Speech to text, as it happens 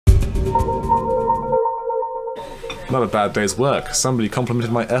Not a bad day's work. Somebody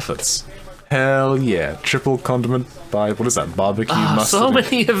complimented my efforts. Hell yeah. Triple condiment by, what is that, barbecue mustard? So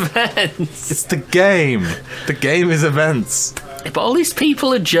many events. It's the game. The game is events. But all these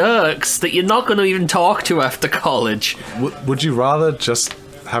people are jerks that you're not going to even talk to after college. Would you rather just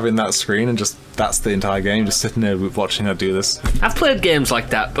having that screen and just, that's the entire game, just sitting there watching her do this? I've played games like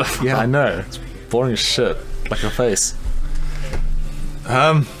that before. Yeah, I know. It's boring as shit. Like your face.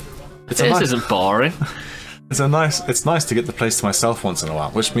 This isn't boring. It's nice to get the place to myself once in a while,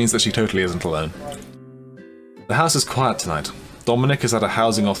 which means that she totally isn't alone. The house is quiet tonight. Dominic is at a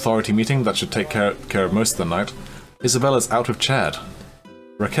housing authority meeting that should take care of most of the night. Isabella's out with Chad.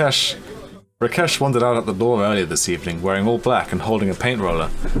 Rakesh wandered out at the door earlier this evening, wearing all black and holding a paint roller.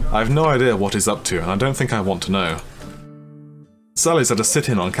 I have no idea what he's up to, and I don't think I want to know. Sally's at a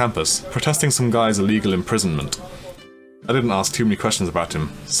sit-in on campus, protesting some guy's illegal imprisonment. I didn't ask too many questions about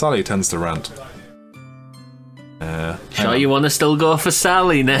him. Sally tends to rant. Sure you want to still go for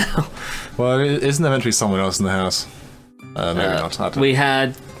Sally now? Well, isn't there meant to be someone else in the house? Maybe not. We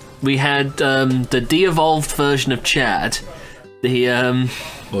had the de-evolved version of Chad.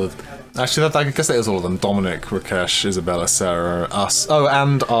 Well, actually, I guess that is all of them. Dominic, Rakesh, Isabella, Sarah, us. Oh,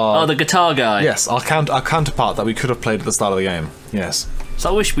 and our... Oh, the guitar guy. Yes, our counterpart that we could have played at the start of the game. Yes. So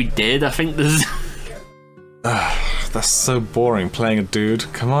I wish we did. I think there's... That's so boring, playing a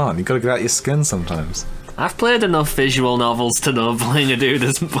dude. Come on, you gotta get out your skin sometimes. I've played enough visual novels to know playing a dude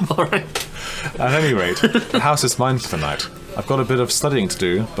isn't boring. At any rate, the house is mine for the night. I've got a bit of studying to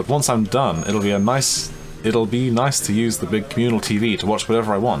do, but once I'm done, it'll be nice to use the big communal TV to watch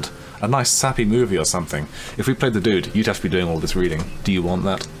whatever I want. A nice sappy movie or something. If we played the dude, you'd have to be doing all this reading. Do you want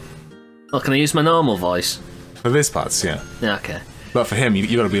that? Oh, can I use my normal voice? For this parts, yeah. Yeah, okay. But for him,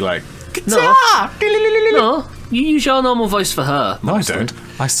 you gotta be like... No, you use your normal voice for her. No, I don't.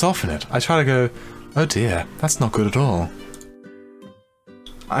 I soften it. I try to go, oh dear, that's not good at all.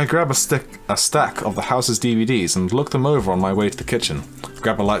 I grab a stack of the house's DVDs and look them over on my way to the kitchen.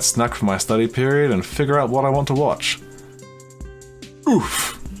 Grab a light snack for my study period and figure out what I want to watch.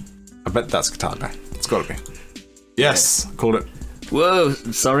 Oof. I bet that's Guitar Guy. It's gotta be. Yes, called it. Whoa,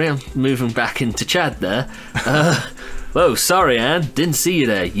 sorry, I'm moving back into Chad there. Whoa, sorry, Anne. Didn't see you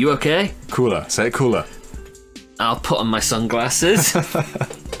there. You okay? Cooler. Say it cooler. I'll put on my sunglasses.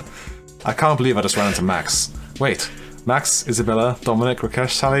 I can't believe I just ran into Max. Wait. Max, Isabella, Dominic, Rakesh,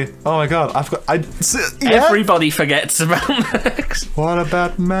 Sally. Oh my god, Everybody forgets about Max. What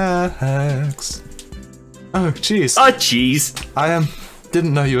about Max? Oh, jeez. Oh, jeez. I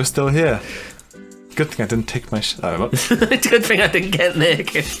didn't know you were still here. Good thing I didn't take my Good thing I didn't get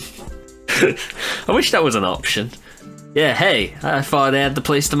naked. I wish that was an option. Yeah, hey, I thought I had the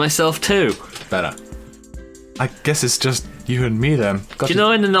place to myself too. Better. I guess it's just you and me then. Do you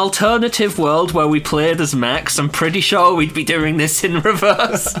know, in an alternative world where we played as Max, I'm pretty sure we'd be doing this in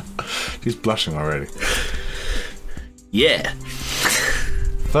reverse. She's blushing already. Yeah.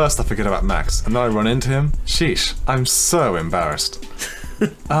 First I forget about Max, and then I run into him. Sheesh, I'm so embarrassed.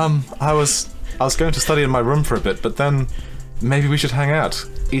 I was going to study in my room for a bit, but then maybe we should hang out,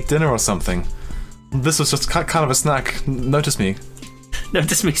 eat dinner or something. This was just kind of a snack. Notice me.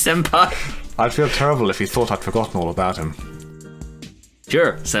 Notice me, senpai. I'd feel terrible if he thought I'd forgotten all about him.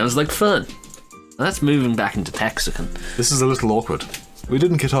 Sure, sounds like fun. That's moving back into Texican. This is a little awkward. We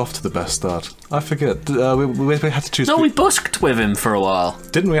didn't get off to the best start. I forget. We had to choose... No, we busked with him for a while.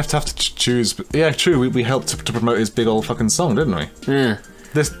 Didn't we have to choose... Yeah, true, we helped to promote his big old fucking song, didn't we? Yeah.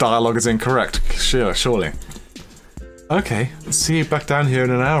 This dialogue is incorrect. Surely. Okay, see you back down here in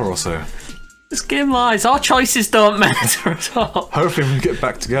an hour or so. This game lies. Our choices don't matter at all. Hopefully when we get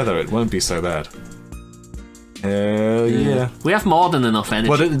back together, it won't be so bad. Hell yeah. We have more than enough energy.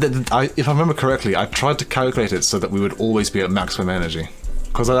 Well, if I remember correctly, I tried to calculate it so that we would always be at maximum energy.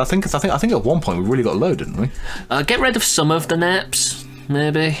 Because I think at one point we really got low, didn't we? Get rid of some of the naps,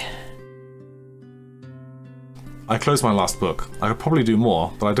 maybe. I closed my last book. I could probably do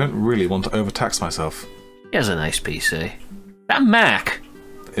more, but I don't really want to overtax myself. He has a nice PC. That Mac!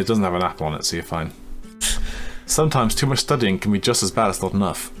 It doesn't have an Apple on it, so you're fine. Sometimes too much studying can be just as bad as not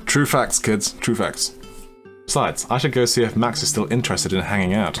enough. True facts, kids. True facts. Besides, I should go see if Max is still interested in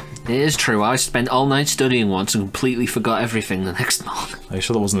hanging out. It is true. I spent all night studying once and completely forgot everything the next morning. Are you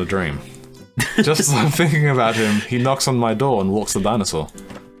sure that wasn't a dream? Just as I'm thinking about him, he knocks on my door and walks the dinosaur.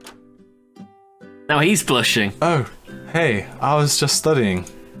 Now he's blushing. Oh, hey, I was just studying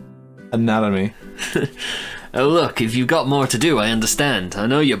anatomy. Oh look, if you've got more to do, I understand. I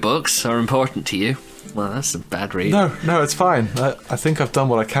know your books are important to you. Well, that's a bad read. No, it's fine. I think I've done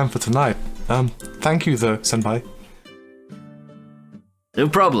what I can for tonight. Thank you though, senpai. No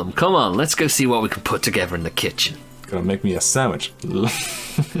problem. Come on, let's go see what we can put together in the kitchen. Gonna make me a sandwich. Well,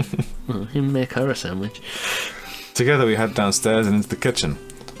 him make her a sandwich. Together we head downstairs and into the kitchen.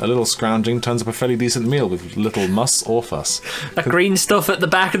 A little scrounging turns up a fairly decent meal with little muss or fuss. That green stuff at the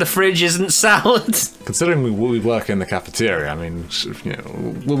back of the fridge isn't salad. Considering we work in the cafeteria, I mean, you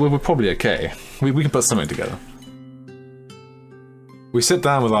know, we're probably okay. We can put something together. We sit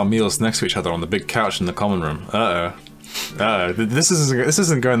down with our meals next to each other on the big couch in the common room. This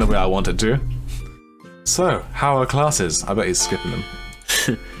isn't going the way I want it to. So, how are classes? I bet he's skipping them.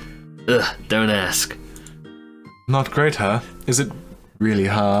 Ugh, don't ask. Not great, huh? Is it really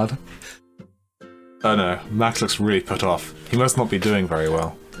hard? Oh no, Max looks really put off. He must not be doing very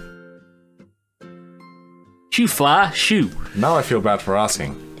well. Shoo, Fly, shoo. Now I feel bad for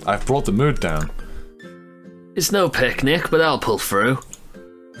asking. I've brought the mood down. It's no picnic, but I'll pull through.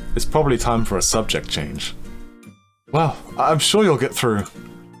 It's probably time for a subject change. Well, I'm sure you'll get through.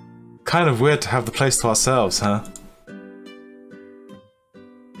 Kind of weird to have the place to ourselves, huh?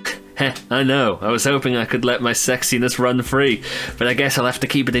 Heh, I know. I was hoping I could let my sexiness run free, but I guess I'll have to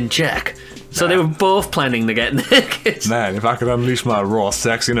keep it in check. So they were both planning to get naked. Man, if I could unleash my raw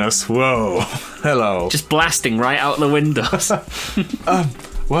sexiness, whoa. Hello. Just blasting right out the windows.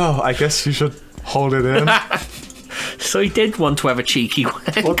 Well, I guess you should hold it in. So he did want to have a cheeky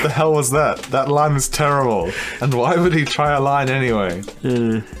wank. What the hell was that? That line was terrible. And why would he try a line anyway?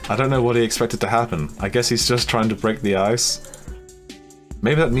 I don't know what he expected to happen. I guess he's just trying to break the ice.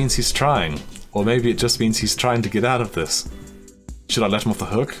 Maybe that means he's trying. Or maybe it just means he's trying to get out of this. Should I let him off the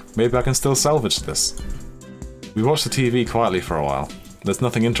hook? Maybe I can still salvage this. We watch the TV quietly for a while. There's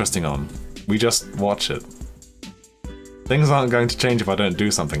nothing interesting on. We just watch it. Things aren't going to change if I don't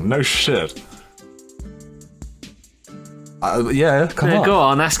do something. No shit. Yeah, come on. Go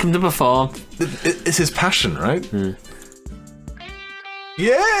on, ask him to perform. It's his passion, right?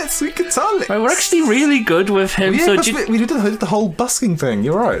 Yes, we can tell it. Right, we're actually really good with him. Yeah, so we did the whole busking thing.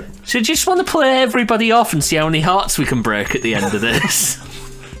 You're right. So do you just want to play everybody off and see how many hearts we can break at the end of this?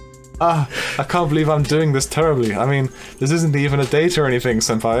 I can't believe I'm doing this terribly. I mean, this isn't even a date or anything,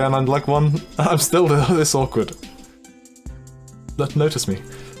 senpai, and I'm still this awkward. Notice me.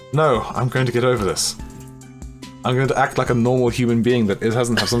 No, I'm going to get over this. I'm going to act like a normal human being that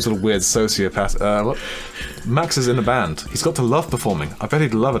doesn't have some sort of weird sociopath. What? Max is in a band. He's got to love performing. I bet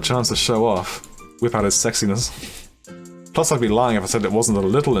he'd love a chance to show off. Whip out his sexiness. Plus, I'd be lying if I said it wasn't a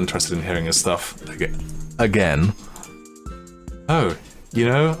little interested in hearing his stuff. Again. Oh, you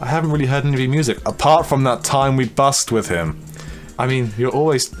know, I haven't really heard any of your music, apart from that time we busked with him. I mean, you're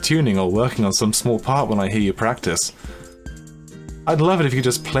always tuning or working on some small part when I hear you practice. I'd love it if you could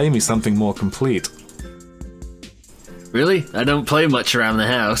just play me something more complete. Really? I don't play much around the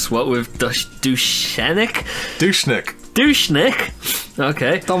house. What with Dushnik? Dushnik?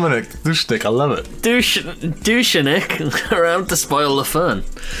 Okay. Dominic, Dushnik, I love it. Dushnik around to spoil the fun.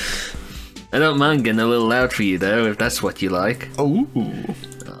 I don't mind getting a little loud for you though, if that's what you like. Ooh.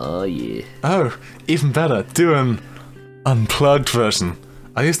 Oh yeah. Oh, even better, do an unplugged version.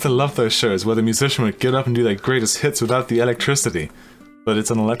 I used to love those shows where the musician would get up and do their greatest hits without the electricity. But it's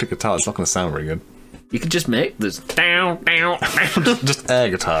an electric guitar, it's not going to sound very good. You could just make this down. just air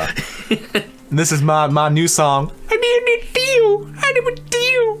guitar. This is my new song.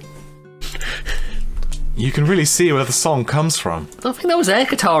 You can really see where the song comes from. I don't think that was air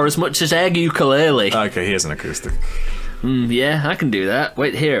guitar as much as air ukulele. Okay, here's an acoustic. Yeah, I can do that.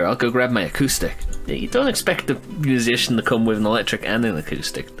 Wait here, I'll go grab my acoustic. Yeah, you don't expect a musician to come with an electric and an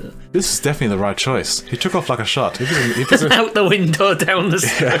acoustic, though. This is definitely the right choice. He took off like a shot. Out the window, down the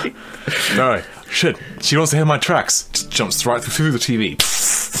street. Yeah. Alright, shit. She wants to hear my tracks. Just jumps right through the TV.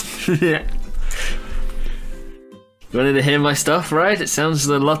 Yeah. You wanted to hear my stuff, right? It sounds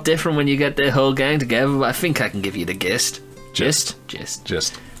a lot different when you get the whole gang together, but I think I can give you the gist. Gist.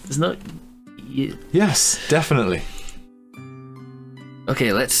 There's no... Yes, definitely.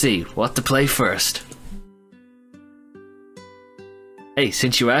 Okay, let's see. What to play first? Hey,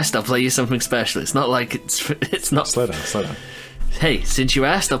 since you asked, I'll play you something special. It's not like it's not... Slow down. Hey, since you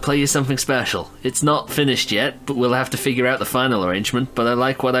asked, I'll play you something special. It's not finished yet, but we'll have to figure out the final arrangement, but I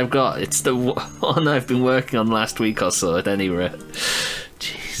like what I've got. It's the one I've been working on last week or so, at any rate.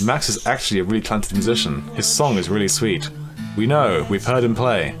 Jeez. Max is actually a really talented musician. His song is really sweet. We know, we've heard him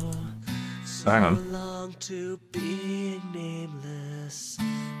play. Oh, hang on.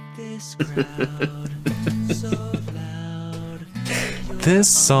 This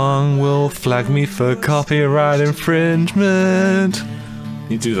song will flag me for copyright infringement.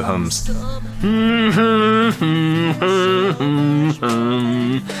 You do the hums.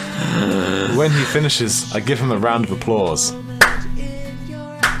 When he finishes, I give him a round of applause.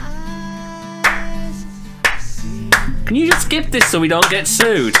 Can you just skip this so we don't get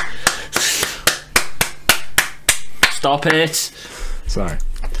sued? Stop it. Sorry.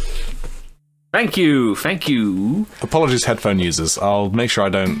 Thank you, thank you. Apologies, headphone users. I'll make sure I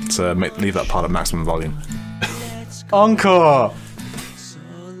don't leave that part at maximum volume. Encore!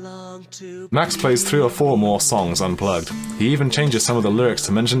 Max plays 3 or 4 more songs unplugged. He even changes some of the lyrics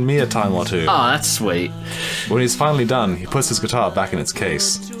to mention me a time or two. Oh, that's sweet. When he's finally done, he puts his guitar back in its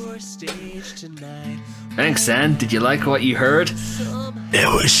case. Thanks, Anne. Did you like what you heard? It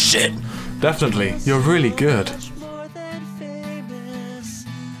was shit. Definitely. You're really good.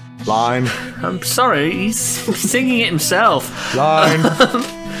 Line. I'm sorry, he's singing it himself. Line.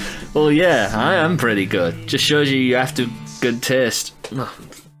 Well, yeah, I am pretty good. Just shows you have to good taste.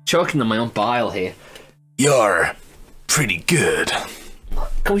 Choking on my own bile here. You're pretty good.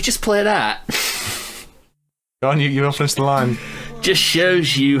 Can we just play that? Go on, you will finish the line. Just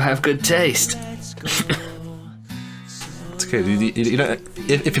shows you have good taste. It's okay. You know,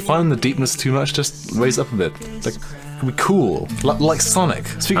 if you find the deepness too much, just raise up a bit. Like, it'll be cool. Like Sonic.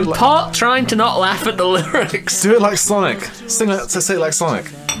 I'm part trying to not laugh at the lyrics. Do it like Sonic. Say it like Sonic.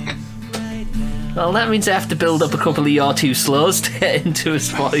 Well, that means I have to build up a couple of You're Too Slows to get into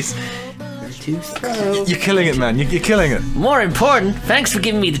his voice. You're too slow. You're killing it, man. You're killing it. More important, thanks for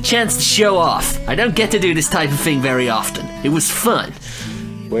giving me the chance to show off. I don't get to do this type of thing very often. It was fun.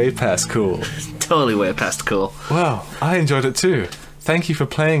 Way past cool. Totally way past cool. Well, I enjoyed it too. Thank you for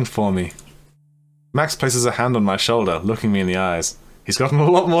playing for me. Max places a hand on my shoulder, looking me in the eyes. He's gotten a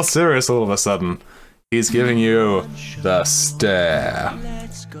lot more serious all of a sudden. He's giving you the stare.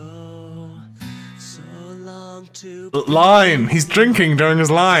 Line! He's drinking during his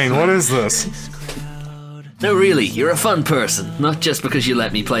line. What is this? No, really, you're a fun person. Not just because you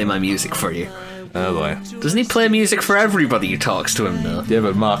let me play my music for you. Oh boy. Doesn't he play music for everybody who talks to him, though? Yeah,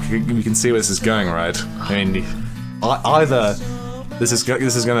 but Mark, you can see where this is going, right? I mean, either this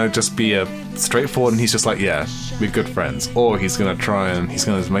is gonna just be a straightforward, and he's just like, yeah, we're good friends, or he's gonna try and he's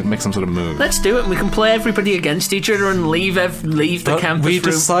gonna make some sort of move. Let's do it. And we can play everybody against each other and leave the campus. We room.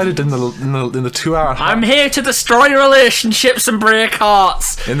 decided in the 2 hour. I'm here to destroy relationships and break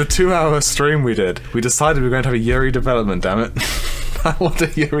hearts. In the 2 hour stream we decided we were going to have a Yuri development. Damn it! I want a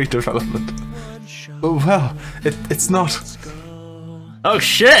Yuri development. Well, it's not. Oh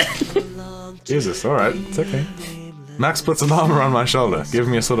shit! Jesus, alright, it's okay. Max puts an arm around my shoulder, giving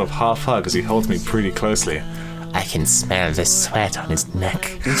me a sort of half hug as he holds me pretty closely. I can smell the sweat on his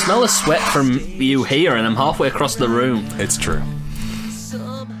neck. I can smell the sweat from you here, and I'm halfway across the room. It's true.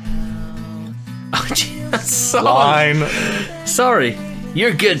 Oh, gee, that's so... Line! Sorry.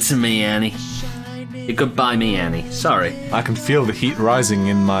 You're good to me, Annie. You're goodbye me, Annie. Sorry. I can feel the heat rising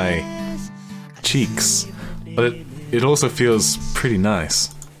in my cheeks, but it also feels pretty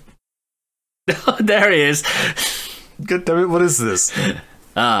nice. Oh, there he is. God damn it, what is this?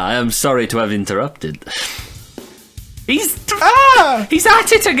 I am sorry to have interrupted. He's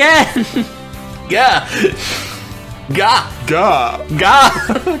at it again! Gah! Gah! Gah!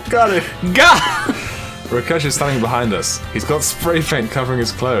 Gah! Got it! Gah! Rakesh is standing behind us. He's got spray paint covering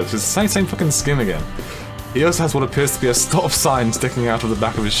his clothes. It's the same fucking skin again. He also has what appears to be a stop sign sticking out of the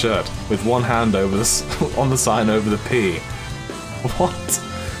back of his shirt, with one hand over on the sign over the P. What?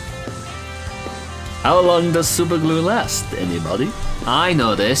 How long does superglue last, anybody? I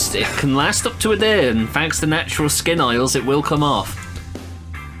know this. It can last up to a day, and thanks to natural skin oils, it will come off.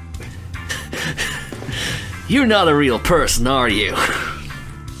 You're not a real person, are you?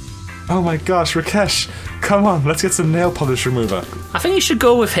 Oh my gosh, Rakesh! Come on, let's get some nail polish remover. I think you should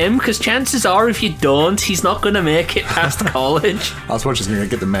go with him, because chances are if you don't, he's not going to make it past college. I was watching going to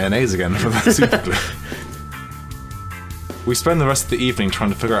get the mayonnaise again for that superglue. We spend the rest of the evening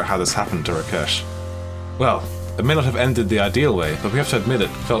trying to figure out how this happened to Rakesh. Well, it may not have ended the ideal way, but we have to admit it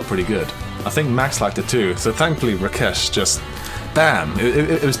felt pretty good. I think Max liked it too, so thankfully Rakesh just... Bam!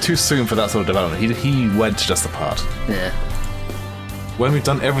 It was too soon for that sort of development. He wedged us apart. Yeah. When we've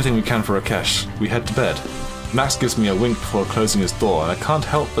done everything we can for Rakesh, we head to bed. Max gives me a wink before closing his door, and I can't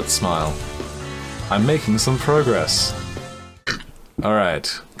help but smile. I'm making some progress.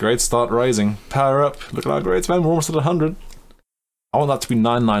 Alright, grades start rising. Power up. Look at our grades, man. We're almost at 100. I want that to be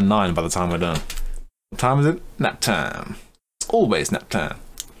 999 by the time we're done. What time is it? Nap time. It's always nap time.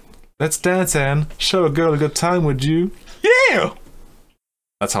 Let's dance, Anne. Show a girl a good time, would you? Yeah!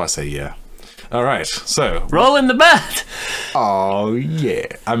 That's how I say yeah. Alright, so... Roll in the bed! Oh, yeah.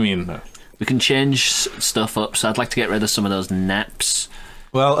 I mean... We can change stuff up, so I'd like to get rid of some of those naps.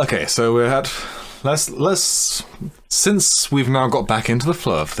 Well, okay, so we're at... Let's... Since we've now got back into the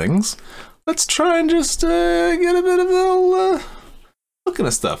flow of things, let's try and just get a bit of a looking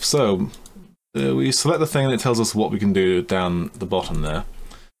at stuff. So, we select the thing and it tells us what we can do down the bottom there.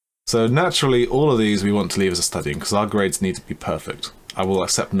 So naturally, all of these we want to leave as a studying because our grades need to be perfect. I will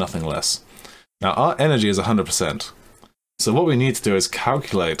accept nothing less. Now, our energy is 100%. So what we need to do is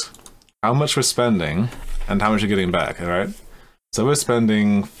calculate how much we're spending and how much we're getting back, alright? So we're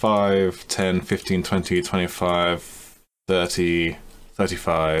spending 5, 10, 15, 20, 25, 30,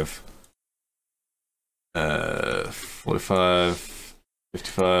 35, 45,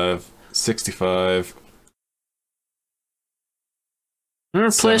 55, 65.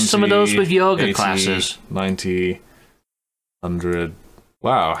 Replace some of those with yoga 80, classes. 90, 100.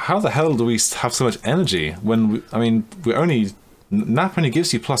 Wow, how the hell do we have so much energy when we, I mean, we only, nap only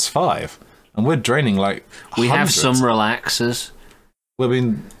gives you +5, and we're draining like We have hundreds. some relaxers. Well, I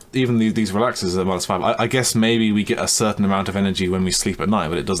mean, even these relaxers are -5. I guess maybe we get a certain amount of energy when we sleep at night,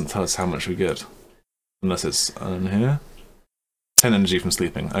 but it doesn't tell us how much we get. Unless it's in here. 10 energy from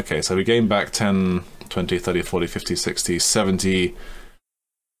sleeping. Okay, so we gain back 10, 20, 30, 40, 50, 60, 70,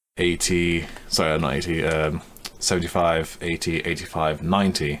 80, sorry, not 80, 75, 80, 85,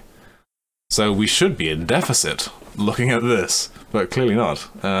 90. So we should be in deficit looking at this, but clearly not.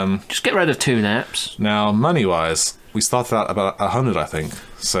 Just get rid of 2 naps. Now, money-wise, we started out about 100, I think.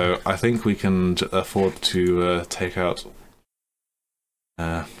 So I think we can afford to take out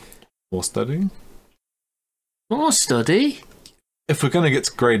more studying. More study? If we're going to get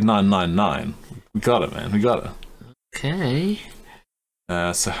to grade 999, we got it, man. We got it. Okay.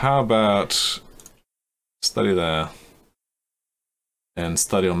 So how about study there and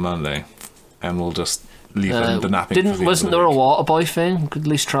study on Monday, and we'll just leave the napping. Wasn't there a water boy thing? We could at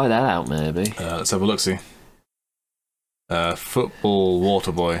least try that out, maybe. Let's have a look. See. Football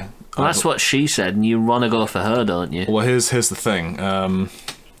water boy. Well, that's what she said, and you want to go for her, don't you? Well, here's the thing.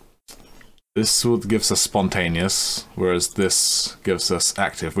 This would gives us spontaneous, whereas this gives us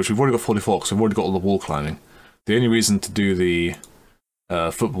active, which we've already got 44 because we've already got all the wall climbing. The only reason to do the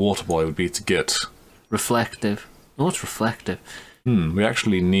football water boy would be to get reflective. Oh, it's reflective. We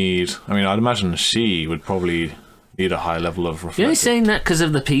actually need. I mean, I'd imagine she would probably need a high level of reflective. You're only saying that because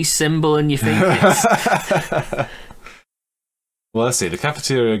of the peace symbol, and you think it's. Well, let's see. The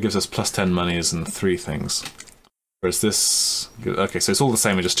cafeteria gives us +10 monies and 3 things. Whereas this... Okay, so it's all the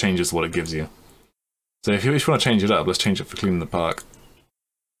same, it just changes what it gives you. So if you want to change it up, let's change it for cleaning the park.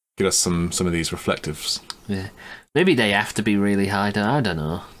 Get us some of these reflectives. Yeah. Maybe they have to be really high, I don't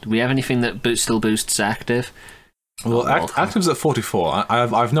know. Do we have anything that still boosts active? Well, active's at 44.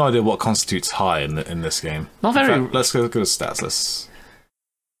 I've no idea what constitutes high in this game. Not very... In fact, let's go to stats.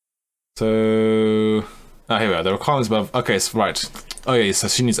 So... Oh, here we are. The requirements above... Okay, so right. Oh yeah, so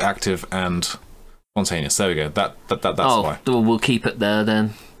she needs active and... spontaneous. There we go. That's why. Oh, we'll keep it there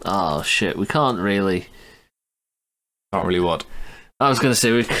then. Oh shit, we can't really. Can't really what? I was going to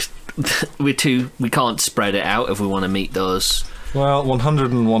say we can't spread it out if we want to meet those. Well,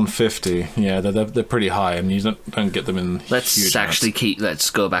 100 and 150. Yeah, they're pretty high, and you don't get them in. Let's actually Let's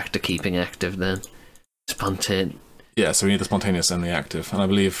go back to keeping active then. Spontaneous. Yeah, so we need the spontaneous and the active, and I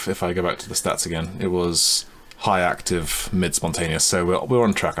believe if I go back to the stats again, it was high active, mid spontaneous. So we're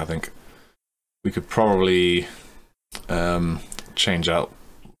on track, I think. We could probably change out.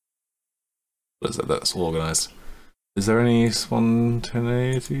 What is it that's organized? Is there any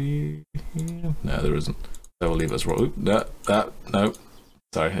spontaneity? No, there isn't. So we'll leave it as raw. No.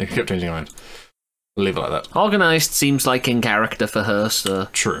 Sorry, I kept changing my mind. We'll leave it like that. Organized seems like in character for her, so.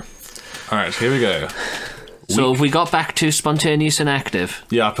 True. Alright, here we go. So have we got back to spontaneous and active?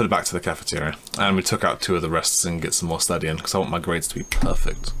 Yeah, I put it back to the cafeteria. And we took out 2 of the rests and get some more studying, because I want my grades to be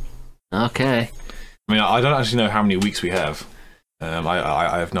perfect. Okay. I mean, I don't actually know how many weeks we have.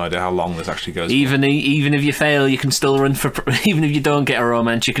 I have no idea how long this actually goes. Even if you fail, you can still run for. Even if you don't get a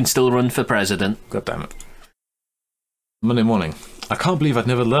romance, you can still run for president. God damn it! Monday morning. I can't believe I'd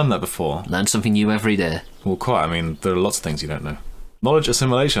never learned that before. Learn something new every day. Well, quite. I mean, there are lots of things you don't know. Knowledge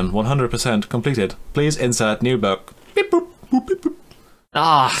assimilation 100% completed. Please insert new book. Beep boop boop beep boop.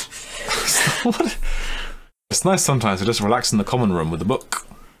 Ah. What? It's nice sometimes to just relax in the common room with a book.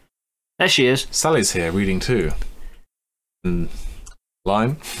 There she is. Sally's here reading too.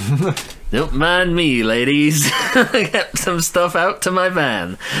 Line. Don't mind me, ladies. I got some stuff out to my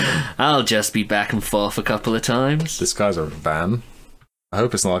van. I'll just be back and forth a couple of times. This guy's a van. I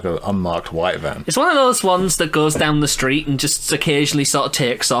hope it's not like an unmarked white van. It's one of those ones that goes down the street and just occasionally sort of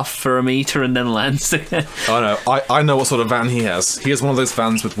takes off for a meter and then lands again. Oh no, I know what sort of van he has. He has one of those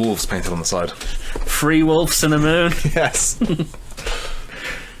vans with wolves painted on the side. 3 wolves and a moon. Yes.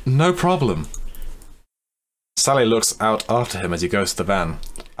 No problem. Sally looks out after him as he goes to the van.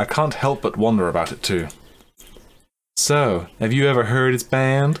 I can't help but wonder about it too. So, have you ever heard it's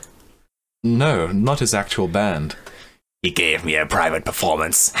banned? No, not his actual band. He gave me a private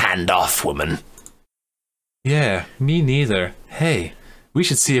performance. Hand off, woman. Yeah, me neither. Hey, we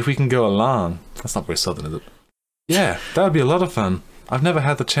should see if we can go along. That's not very southern, is it? Yeah, that would be a lot of fun. I've never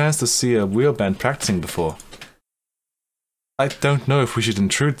had the chance to see a real band practicing before. I don't know if we should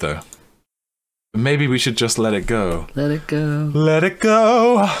intrude, though. Maybe we should just let it go. Let it go. Let it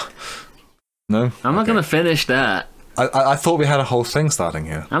go! No? I'm not Okay. gonna finish that. I thought we had a whole thing starting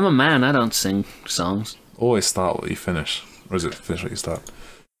here. I'm a man, I don't sing songs. Always start what you finish. Or is it finish what you start?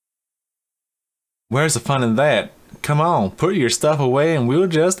 Where's the fun in that? Come on, put your stuff away and we'll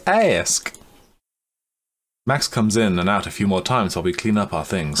just ask. Max comes in and out a few more times while we clean up our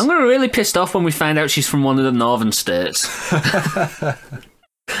things. I'm gonna be really pissed off when we find out she's from one of the northern states.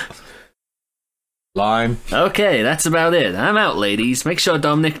 Line. Okay, that's about it. I'm out, ladies. Make sure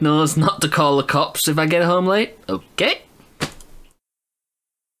Dominic knows not to call the cops if I get home late. Okay?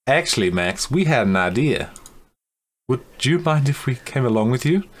 Actually, Max, we had an idea. Would you mind if we came along with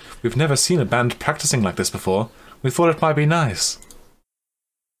you? We've never seen a band practicing like this before. We thought it might be nice.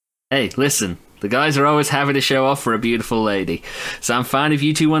 Hey, listen. The guys are always happy to show off for a beautiful lady. So I'm fine if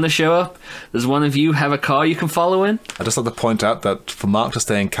you two want to show up. Does one of you have a car you can follow in? I'd just like to point out that for Mark to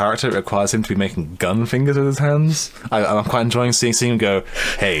stay in character, it requires him to be making gun fingers with his hands. I'm quite enjoying seeing him go,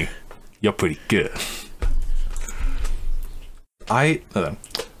 hey, you're pretty good. I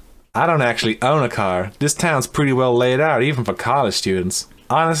don't actually own a car. This town's pretty well laid out, even for college students.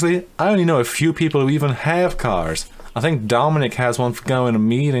 Honestly, I only know a few people who even have cars. I think Dominic has one for going to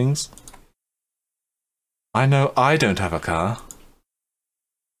meetings. I know I don't have a car.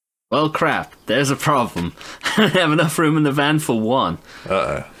 Well, crap. There's a problem. I don't have enough room in the van for one.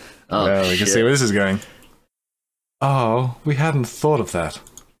 Uh-oh. Oh, Well, we can see shit. where this is going. Oh, we hadn't thought of that.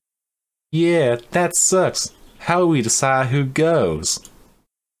 Yeah, that sucks. How do we decide who goes?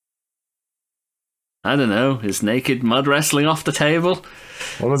 I don't know. Is naked mud wrestling off the table?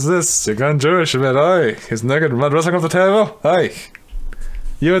 What is this? You're going Jewish a bit, oi. Is naked mud wrestling off the table? Hey.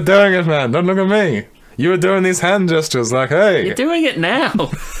 You were doing it, man. Don't look at me. You were doing these hand gestures like, hey. You're doing it now.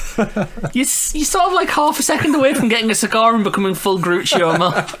 You're sort of like half a second away from getting a cigar and becoming full Groucho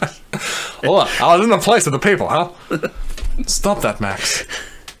Marx. Hold on. I was in the place of the people, huh? Stop that, Max.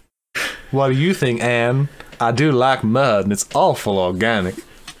 What do you think, Anne? I do like mud, and it's awful organic.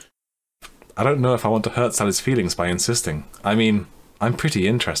 I don't know if I want to hurt Sally's feelings by insisting. I mean, I'm pretty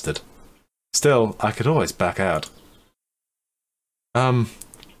interested. Still, I could always back out.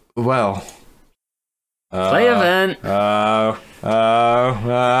 Well... Play event.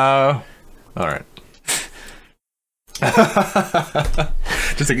 Alright.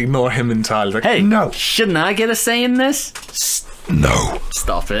 Just ignore him entirely. Like, Hey, no! shouldn't I get a say in this? No!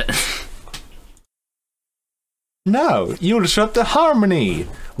 Stop it. No, you'll disrupt the harmony.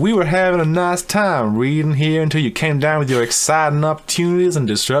 We were having a nice time reading here until you came down with your exciting opportunities and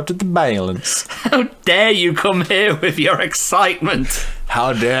disrupted the balance. How dare you come here with your excitement?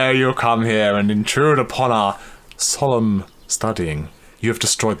 How dare you come here and intrude upon our solemn studying? You have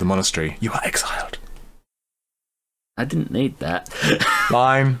destroyed the monastery. You are exiled. I didn't need that.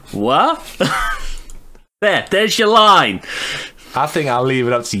 Line. What? There's your line. I think I'll leave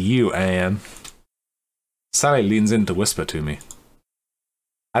it up to you, Anne. Sally leans in to whisper to me.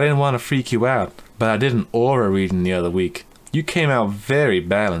 I didn't want to freak you out, but I did an aura reading the other week. You came out very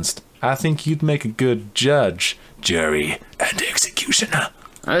balanced. I think you'd make a good judge, jury, and executioner.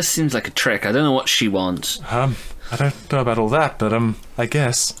 That seems like a trick. I don't know what she wants. I don't know about all that, but, I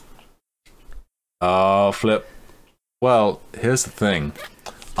guess. Oh, flip. Well, here's the thing.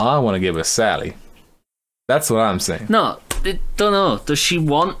 I want to give her Sally. That's what I'm saying. No, I don't know. Does she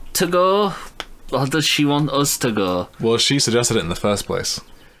want to go? Or does she want us to go? Well, she suggested it in the first place.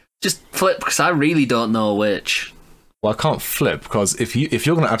 Just flip, because I really don't know which. Well, I can't flip, because if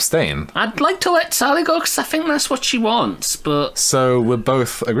you're going to abstain... I'd like to let Sally go, because I think that's what she wants, but... So we're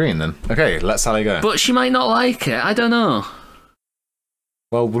both agreeing then. Okay, let Sally go. But she might not like it. I don't know.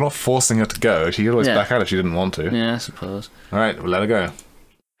 Well, we're not forcing her to go. She could always Yeah. back out if she didn't want to. Yeah, I suppose. Alright, we'll let her go.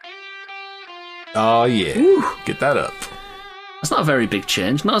 Oh, yeah. Woo. Get that up. That's not a very big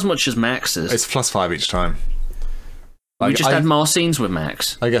change. Not as much as Max's. It's +5 each time. We just had more scenes with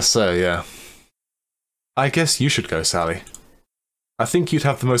Max. I guess so, yeah. I guess you should go, Sally. I think you'd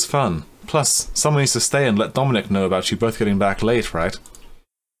have the most fun. Plus, someone needs to stay and let Dominic know about you both getting back late, right?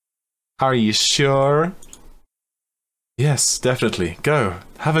 Are you sure? Yes, definitely. Go.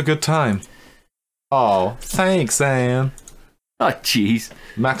 Have a good time. Oh, thanks, Anne. Oh, jeez.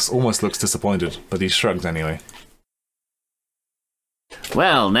 Max almost looks disappointed, but he shrugs anyway.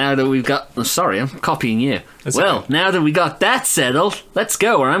 Well, now that we've got... Oh, sorry, I'm copying you. It's well, okay. now that we got that settled, let's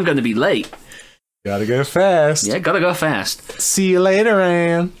go or I'm going to be late. Gotta go fast. Yeah, gotta go fast. See you later,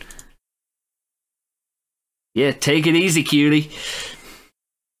 Anne. Yeah, take it easy, cutie.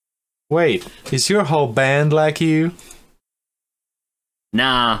 Wait, is your whole band like you?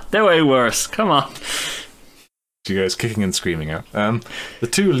 Nah, they're way worse. Come on. She goes kicking and screaming out. The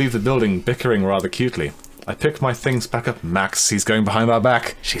two leave the building bickering rather cutely. I pick my things back up. Max, he's going behind our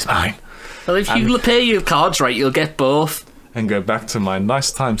back. She's mine. Well, if you pay your cards right, you'll get both. And go back to my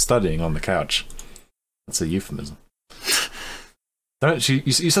nice time studying on the couch. That's a euphemism. Don't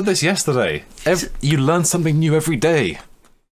you said this yesterday. You learn something new every day.